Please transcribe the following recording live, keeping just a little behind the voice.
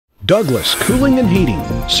Douglas Cooling and Heating,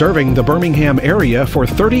 serving the Birmingham area for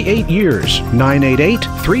 38 years.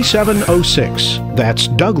 988-3706. That's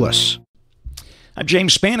Douglas. I'm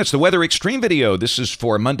James Spann. It's the Weather Xtreme video. This is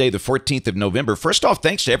for Monday, the 14th of November. First off,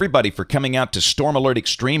 thanks to everybody for coming out to Storm Alert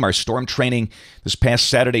Extreme, our storm training this past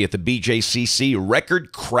Saturday at the BJCC.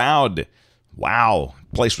 Record crowd. Wow.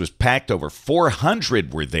 Place was packed. Over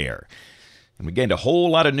 400 were there. And we gained a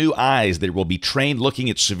whole lot of new eyes that will be trained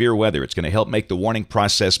looking at severe weather. It's going to help make the warning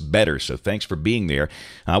process better, so thanks for being there.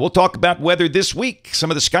 We'll talk about weather this week.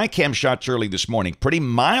 Some of the Skycam shots early this morning. Pretty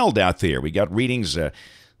mild out there. We got readings in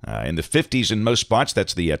the 50s in most spots.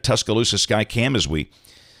 That's the Tuscaloosa Skycam as we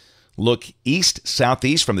look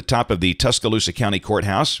east-southeast from the top of the Tuscaloosa County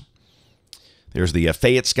Courthouse. There's the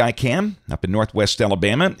Fayette Skycam up in northwest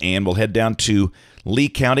Alabama, and we'll head down to Lee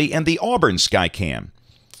County and the Auburn Skycam.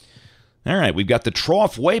 All right, we've got the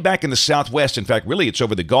trough way back in the southwest. In fact, really, it's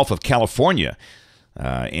over the Gulf of California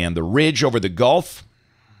and the ridge over the Gulf.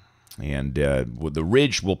 And the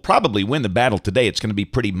ridge will probably win the battle today. It's going to be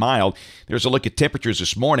pretty mild. There's a look at temperatures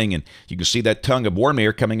this morning, and you can see that tongue of warm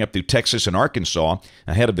air coming up through Texas and Arkansas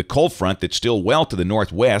ahead of the cold front that's still well to the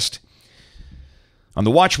northwest. On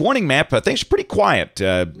the watch warning map, things are pretty quiet.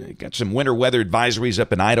 Got some winter weather advisories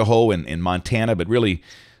up in Idaho and Montana, but really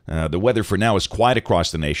the weather for now is quiet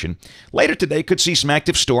across the nation. Later today, could see some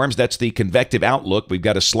active storms. That's the convective outlook. We've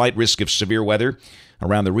got a slight risk of severe weather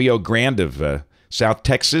around the Rio Grande of South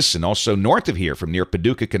Texas and also north of here from near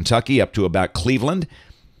Paducah, Kentucky, up to about Cleveland.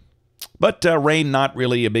 But rain, not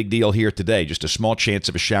really a big deal here today. Just a small chance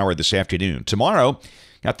of a shower this afternoon. Tomorrow,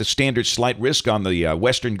 got the standard slight risk on the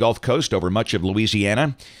western Gulf Coast over much of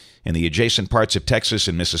Louisiana and the adjacent parts of Texas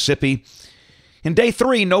and Mississippi. In day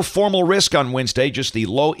 3, no formal risk on Wednesday, just the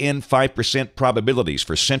low-end 5% probabilities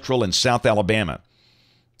for central and south Alabama.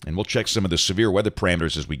 And we'll check some of the severe weather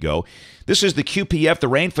parameters as we go. This is the QPF, the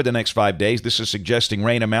rain for the next 5 days. This is suggesting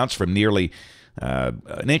rain amounts from nearly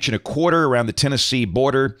 1.25 inches around the Tennessee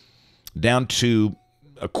border down to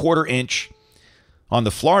 1/4 inch on the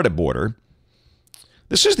Florida border.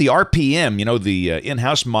 This is the RPM, you know, the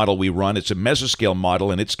in-house model we run. It's a mesoscale model,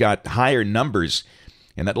 and it's got higher numbers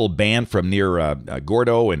in that little band from near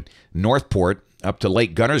Gordo and Northport up to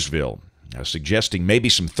Lake Gunnersville, suggesting maybe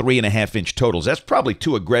some 3.5-inch totals. That's probably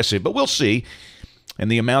too aggressive, but we'll see.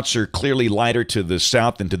 And the amounts are clearly lighter to the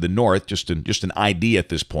south and to the north, just an idea at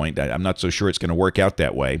this point. I'm not so sure it's going to work out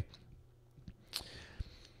that way.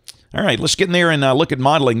 All right, let's get in there and look at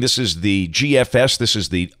modeling. This is the GFS. This is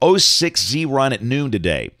the 06Z run at noon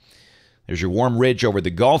today. There's your warm ridge over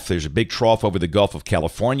the Gulf. There's a big trough over the Gulf of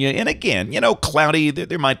California. And again, you know, cloudy.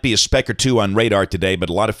 There might be a speck or two on radar today, but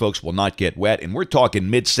a lot of folks will not get wet. And we're talking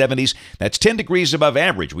mid-70s. That's 10 degrees above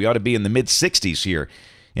average. We ought to be in the mid-60s here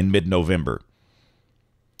in mid-November.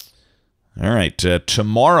 All right,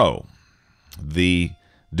 tomorrow, the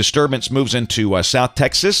disturbance moves into South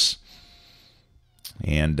Texas.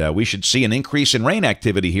 And we should see an increase in rain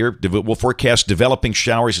activity here. We'll forecast developing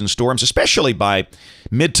showers and storms, especially by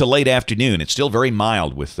mid to late afternoon. It's still very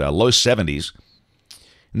mild with low 70s.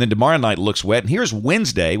 And then tomorrow night looks wet. And here's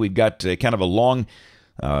Wednesday. We've got kind of a long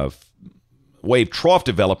wave trough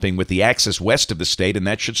developing with the axis west of the state, and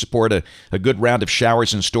that should support a good round of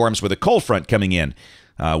showers and storms with a cold front coming in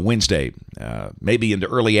Wednesday, maybe into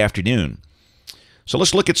early afternoon. So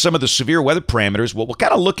let's look at some of the severe weather parameters. Well, we'll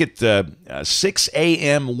kind of look at 6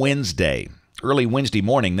 a.m. Wednesday, early Wednesday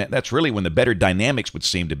morning. That's really when the better dynamics would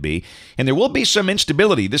seem to be. And there will be some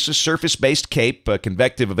instability. This is surface-based CAPE,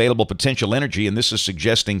 convective available potential energy, and this is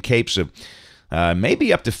suggesting CAPEs of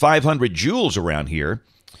maybe up to 500 joules around here.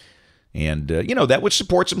 And, you know, that would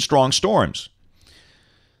support some strong storms.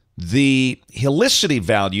 The helicity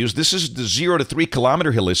values, this is the 0 to 3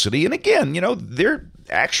 kilometer helicity. And again, you know, they're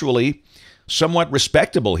actually somewhat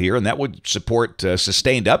respectable here, and that would support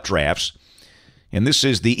sustained updrafts. And this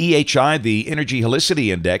is the EHI, the Energy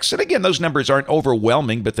Helicity Index. And again, those numbers aren't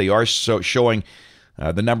overwhelming, but they are showing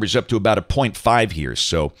the numbers up to about a 0.5 here.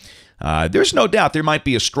 So there's no doubt there might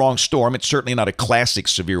be a strong storm. It's certainly not a classic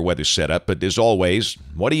severe weather setup, but as always,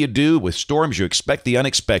 what do you do with storms? You expect the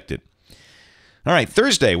unexpected. All right,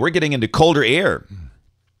 Thursday, we're getting into colder air.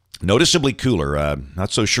 Noticeably cooler.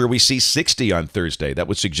 Not so sure we see 60 on Thursday. That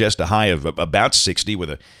would suggest a high of about 60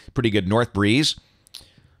 with a pretty good north breeze.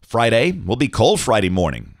 Friday will be cold Friday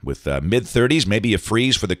morning with mid-30s, maybe a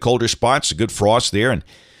freeze for the colder spots, a good frost there. And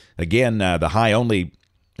again, the high only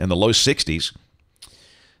in the low 60s.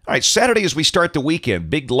 All right, Saturday as we start the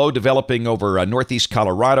weekend, big low developing over northeast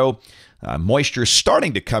Colorado. Moisture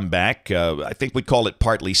starting to come back. I think we'd call it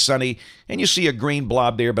partly sunny. And you see a green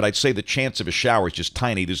blob there, but I'd say the chance of a shower is just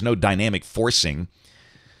tiny. There's no dynamic forcing.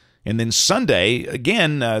 And then Sunday,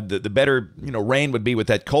 again, the better rain would be with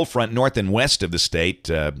that cold front north and west of the state.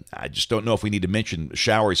 I just don't know if we need to mention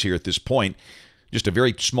showers here at this point. Just a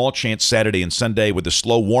very small chance Saturday and Sunday with a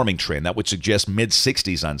slow warming trend. That would suggest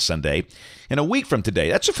mid-60s on Sunday. And a week from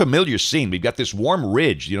today, that's a familiar scene. We've got this warm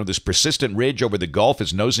ridge, this persistent ridge over the Gulf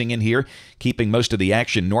is nosing in here, keeping most of the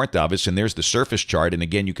action north of us. And there's the surface chart. And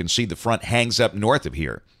again, you can see the front hangs up north of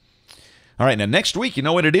here. All right, now next week, you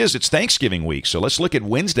know what it is? It's Thanksgiving week. So let's look at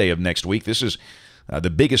Wednesday of next week. This is the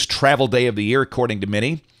biggest travel day of the year, according to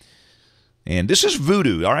many. And this is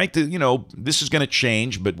voodoo, all right? This is going to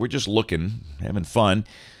change, but we're just looking, having fun.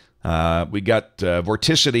 We got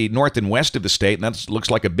vorticity north and west of the state, and that looks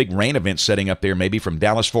like a big rain event setting up there, maybe from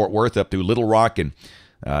Dallas-Fort Worth up through Little Rock and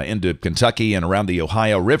into Kentucky and around the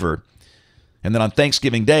Ohio River. And then on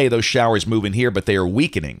Thanksgiving Day, those showers move in here, but they are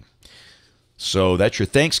weakening. So that's your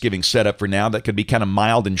Thanksgiving setup for now. That could be kind of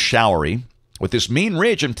mild and showery. With this mean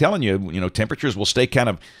ridge, I'm telling you, temperatures will stay kind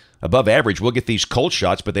of above average. We'll get these cold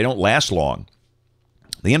shots, but they don't last long.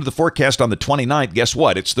 The end of the forecast on the 29th, guess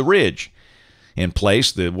what? It's the ridge in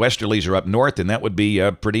place. The westerlies are up north, and that would be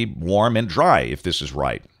pretty warm and dry if this is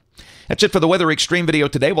right. That's it for the Weather Xtreme video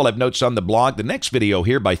today. We'll have notes on the blog. The next video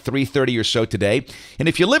here by 3:30 or so today. And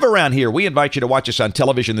if you live around here, we invite you to watch us on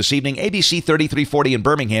television this evening, ABC 3340 in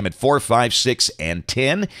Birmingham at 4, 5, 6, and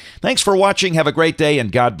 10. Thanks for watching. Have a great day,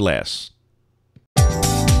 and God bless.